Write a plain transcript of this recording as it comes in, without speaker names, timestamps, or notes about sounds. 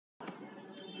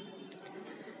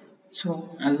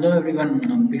Hello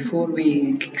everyone. Before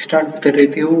we start with the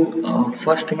review,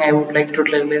 first thing I would like to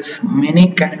tell is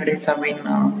many candidates have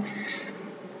been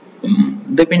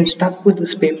they've been stuck with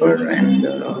this paper, and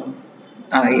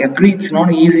I agree it's not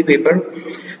an easy paper,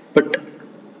 but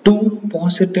two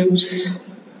positives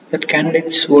that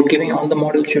candidates who are giving all the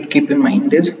modules should keep in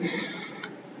mind is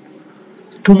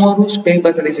tomorrow's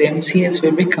paper, that is MCS,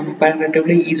 will be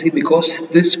comparatively easy because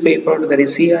this paper, that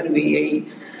is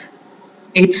CRVA,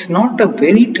 it's not a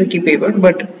very tricky paper,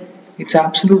 but it's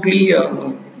absolutely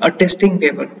a testing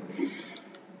paper.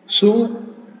 So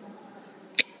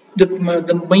the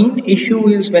main issue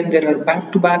is when there are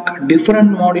back-to-back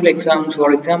different module exams.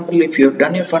 For example, if you've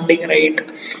done your funding right,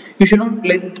 you should not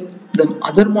let the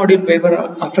other module paper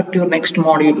affect your next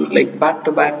module like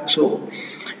back-to-back. So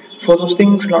for those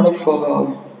things, a lot of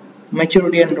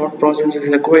maturity and thought process is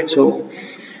required. So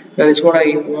that is what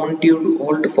I want you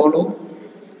all to follow.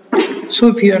 So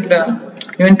if you had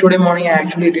even today morning, I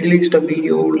actually released a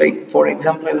video. Like for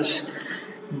example, I was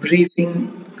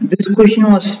briefing. This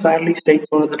question was fairly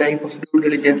straightforward, the type of due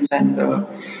diligence, and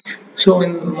so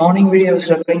in the morning video, I was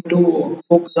referring to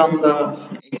focus on the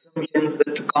exemptions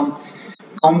that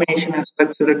combination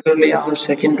aspects regularly asked,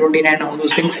 section 29, all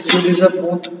those things. So these are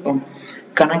both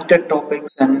connected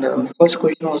topics, and first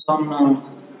question was on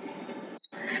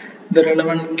the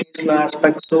relevant case law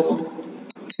aspects. So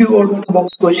few out of the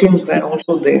box questions were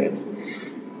also there.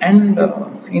 And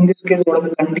in this case, what are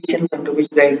the conditions under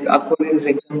which the acquirer is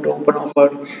exempt to open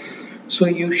offer? So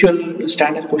usual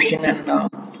standard question, and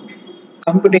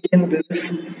computation. This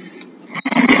is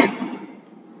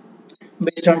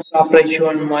based on swap ratio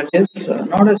and mergers.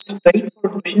 Not a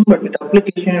straightforward question, but with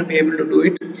application you'll be able to do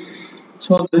it.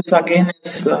 So this again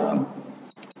is I'm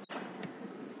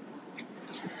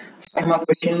a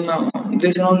question.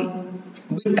 This is all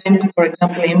big time. For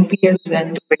example, MPS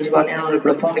and price value you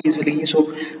could have found easily.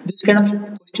 So this kind of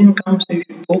question comes. You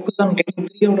should focus on getting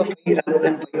 3 out of 5 rather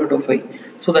than 5 out of 5.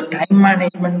 So the time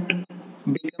management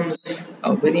becomes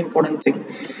a very important thing.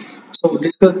 So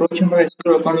discuss provision for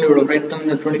escrow account. You would have written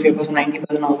the 25%,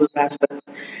 90%, all those aspects,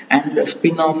 and the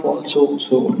spin-off also.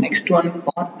 So next one,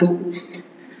 part two.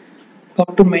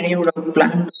 Part two, many would have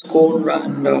planned to score,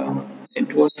 and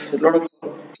it was a lot of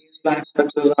case law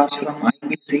aspects was asked from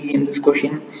IBC in this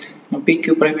question.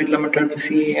 PQ Private Limited,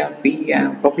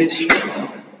 CARP, published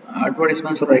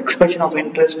advertisements for expression of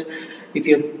interest. If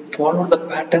you follow the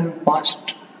pattern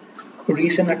past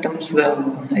recent attempts,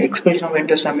 the expression of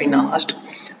interest have been asked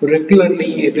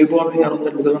regularly revolving around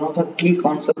that because one of the key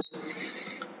concepts.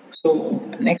 So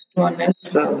next one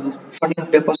is funding of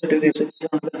depository receipts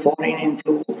on the foreign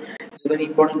inflow. It's a very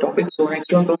important topic. So next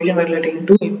one, provision relating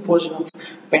to imposition of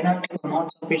penalty for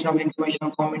not submission of information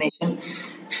or combination.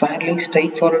 Fairly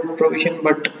straightforward provision,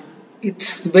 but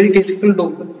it's very difficult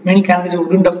to many candidates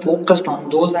wouldn't have focused on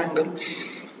those angles.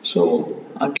 So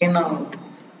again,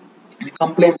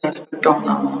 complaints aspect on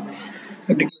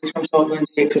declaration of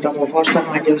solvency, etc. for first time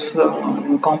matches,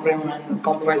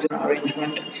 compromise and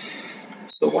arrangement.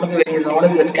 So what are the various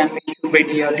orders that can be issued by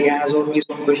DRT? As always,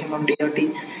 one question on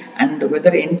DRT, and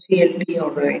whether NCLT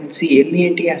or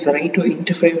NCLAT has a right to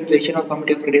interfere with the decision of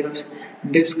committee of creditors,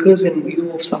 discuss in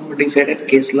view of some decided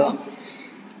case law.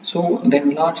 So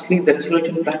then lastly, the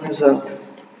resolution plan is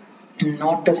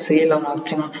not a sale or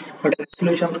auction, but a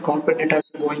resolution of the corporate debt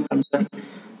as a going concern.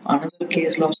 Another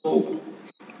case law. So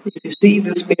if you see,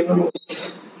 this paper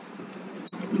was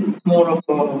more of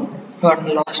a, and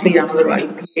lastly, another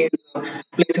IPA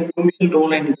plays a crucial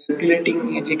role in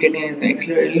regulating, educating, and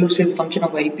elusive function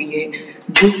of IPA.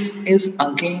 This is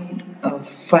again a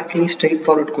fairly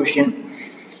straightforward question.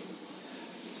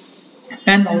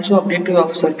 And also, objective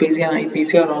of SURFACE and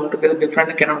IPC are altogether different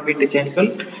and cannot be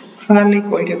interchangeable. Fairly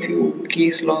quite a few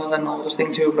case laws and all those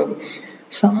things you would have.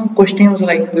 Some questions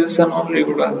like this and all you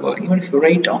would have, even if you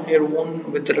write on your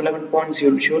own with the relevant points,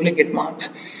 you'll surely get marks.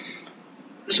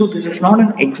 So this is not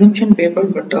an exemption paper,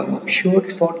 but a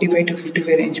short 45 to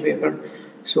 55 range paper.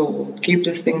 So keep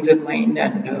these things in mind,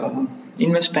 and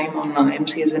invest time on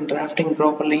MCS and drafting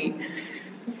properly.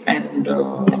 And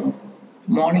tomorrow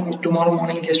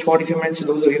morning, just 45 minutes.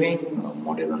 Those are reviewing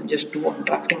module, just do on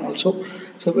drafting also.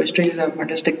 So best wishes, have a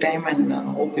fantastic time, and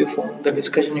hope you found the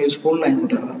discussion useful. And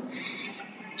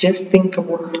just think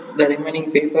about the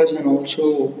remaining papers, and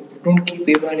also don't keep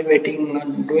evaluating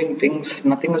and doing things.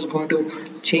 Nothing is going to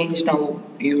change now.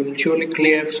 You will surely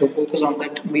clear. So focus on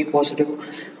that. Be positive.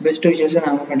 Best wishes and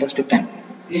have a fantastic time.